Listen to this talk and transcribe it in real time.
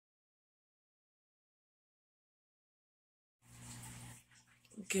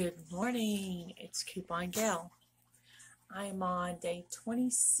Good morning, it's Coupon Gal. I am on day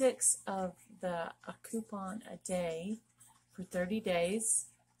 26 of a coupon a day for 30 days.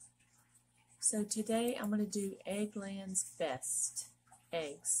 So today I'm going to do Eggland's Best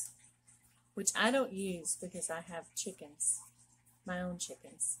eggs, which I don't use because I have chickens, my own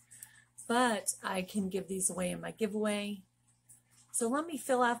chickens. But I can give these away in my giveaway. So let me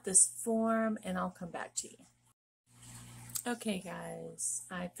fill out this form and I'll come back to you. Okay guys,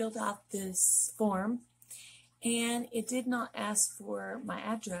 I filled out this form and it did not ask for my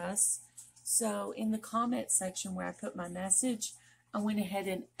address. So in the comment section where I put my message, I went ahead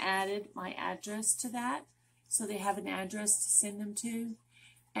and added my address to that. So they have an address to send them to.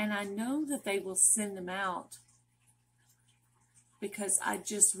 And I know that they will send them out because I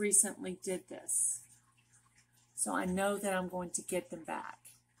just recently did this. So I know that I'm going to get them back.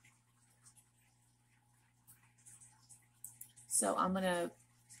 So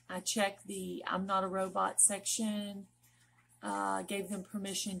I checked the I'm not a robot section, gave them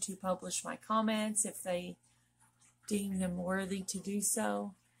permission to publish my comments if they deem them worthy to do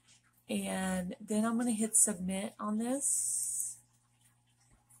so. And then I'm going to hit submit on this.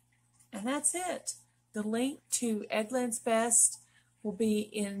 And that's it. The link to Eggland's Best will be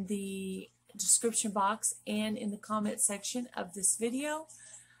in the description box and in the comment section of this video.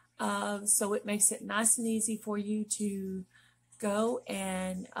 So it makes it nice and easy for you to go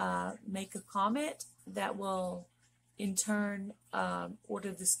and make a comment that will in turn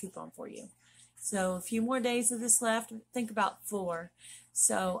order this coupon for you. So a few more days of this left, think about 4.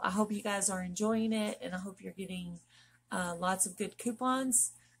 So I hope you guys are enjoying it and I hope you're getting lots of good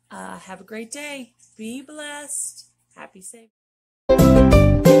coupons. Have a great day. Be blessed. Happy saving.